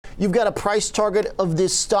you've got a price target of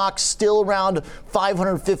this stock still around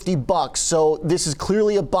 $550. So this is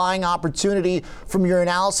clearly a buying opportunity from your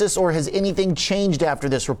analysis, or has anything changed after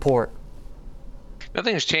this report?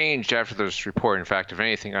 Nothing's changed after this report. In fact, if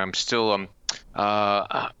anything, I'm still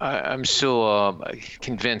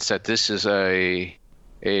convinced that this is a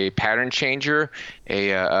pattern changer,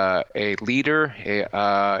 a leader,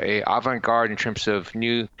 a avant-garde in terms of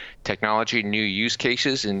new technology, new use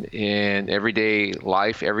cases in everyday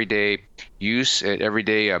life, everyday use,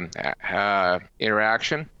 everyday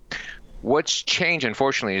interaction. What's changed,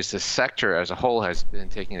 unfortunately, is the sector as a whole has been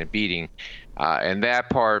taking a beating. And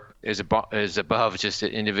that part is above just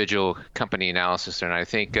an individual company analysis. And I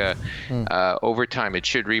think over time it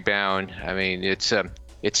should rebound. I mean, it's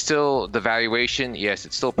still the valuation. Yes,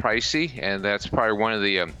 it's still pricey, and that's probably one of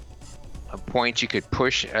the points you could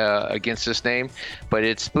push against this name. But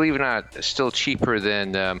it's, believe it or not, still cheaper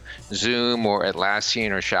than Zoom or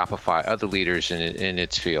Atlassian or Shopify, other leaders in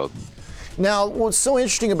its field. Now, what's so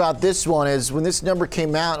interesting about this one is when this number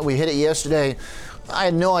came out and we hit it yesterday, I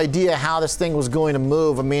had no idea how this thing was going to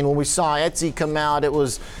move. I mean, when we saw Etsy come out, it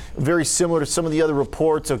was very similar to some of the other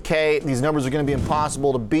reports. Okay, these numbers are going to be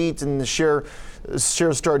impossible to beat, and the shares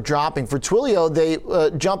start dropping. For Twilio, they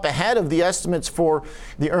jump ahead of the estimates for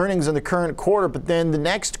the earnings in the current quarter, but then the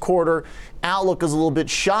next quarter outlook is a little bit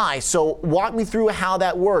shy. So walk me through how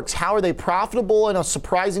that works. How are they profitable in a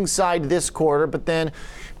surprising side this quarter, but then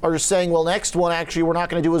are you saying, well, next one, actually, we're not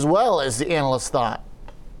going to do as well as the analysts thought?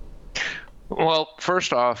 Well,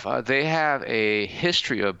 first off, they have a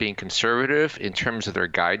history of being conservative in terms of their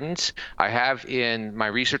guidance. I have in my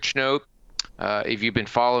research note, if you've been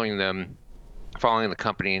following them, following the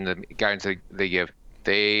company and the guidance they give,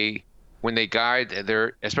 when they guide,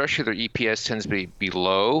 especially their EPS tends to be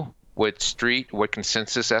below what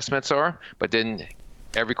consensus estimates are. But then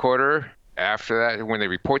every quarter after that, when they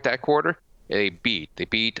report that quarter, they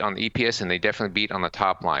beat on the EPS, and they definitely beat on the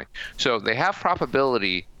top line. So they have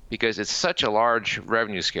profitability because it's such a large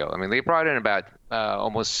revenue scale. I mean, they brought in about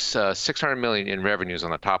almost 600 million in revenues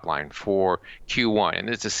on the top line for Q1, and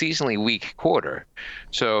it's a seasonally weak quarter.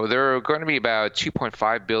 So they're going to be about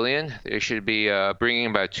 2.5 billion. They should be bringing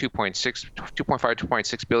about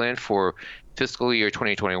 2.6 billion for fiscal year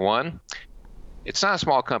 2021. It's not a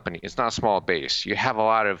small company. It's not a small base. You have a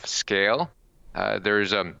lot of scale.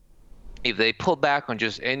 If they pull back on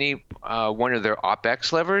just any one of their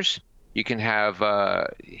OpEx levers, you can have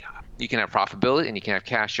profitability and you can have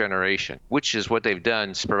cash generation, which is what they've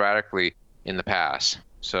done sporadically in the past.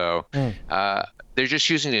 So they're just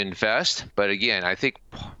choosing to invest. But again, I think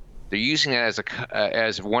they're using that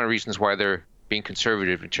as one of the reasons why they're being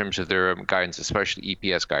conservative in terms of their guidance, especially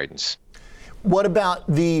EPS guidance. What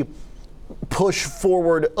about the push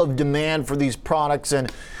forward of demand for these products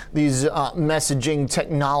and these messaging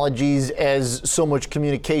technologies as so much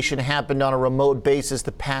communication happened on a remote basis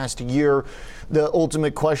the past year? The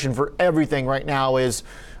ultimate question for everything right now is,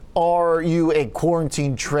 are you a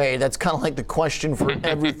quarantine trade? That's kind of like the question for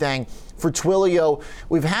everything. For Twilio,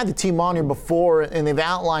 we've had the team on here before, and they've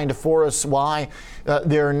outlined for us why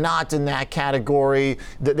they're not in that category,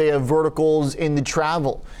 that they have verticals in the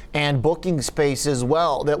travel and booking space as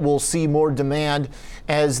well that will see more demand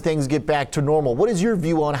as things get back to normal. What is your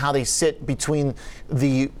view on how they sit between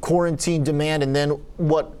the quarantine demand and then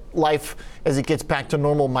what life as it gets back to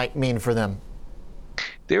normal might mean for them?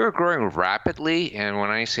 They were growing rapidly, and when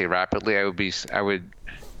I say rapidly, I would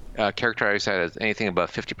characterize that as anything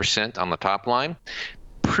above 50% on the top line,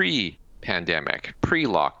 pre-pandemic,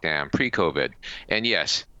 pre-lockdown, pre-COVID. And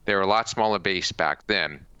yes, they were a lot smaller base back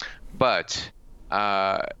then, but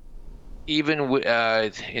even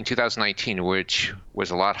in 2019, which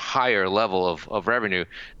was a lot higher level of revenue,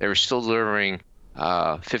 they were still delivering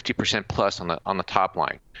 50% plus on the top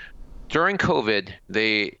line. During COVID,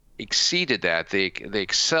 they exceeded that. They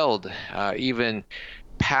excelled even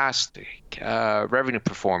past revenue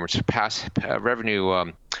performance, past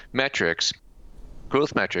revenue metrics,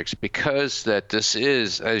 growth metrics, because that this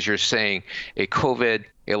is, as you're saying, a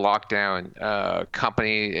lockdown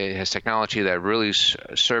company. It has technology that really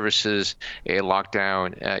services a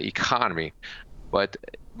lockdown economy. But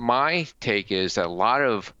my take is that a lot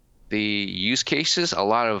of the use cases, a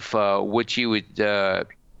lot of what you would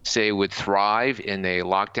say would thrive in a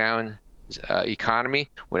lockdown economy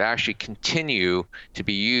would actually continue to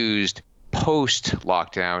be used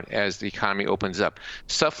post-lockdown as the economy opens up.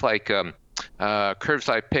 Stuff like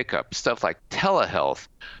curbside pickup, stuff like telehealth,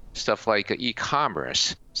 stuff like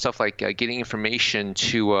e-commerce, stuff like getting information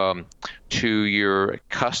to your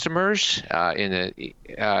customers in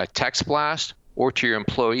a text blast or to your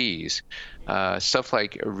employees. Stuff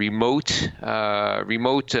like remote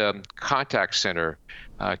contact center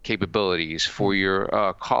capabilities for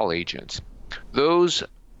your call agents. Those,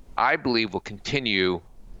 I believe, will continue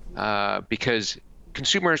because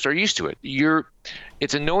consumers are used to it.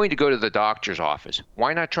 It's annoying to go to the doctor's office.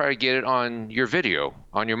 Why not try to get it on your video,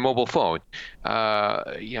 on your mobile phone?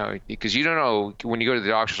 Because you don't know when you go to the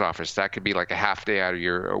doctor's office, that could be like a half day out of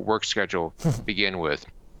your work schedule to begin with.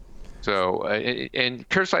 So, and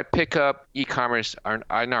curbside pickup, e-commerce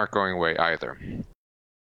are not going away either.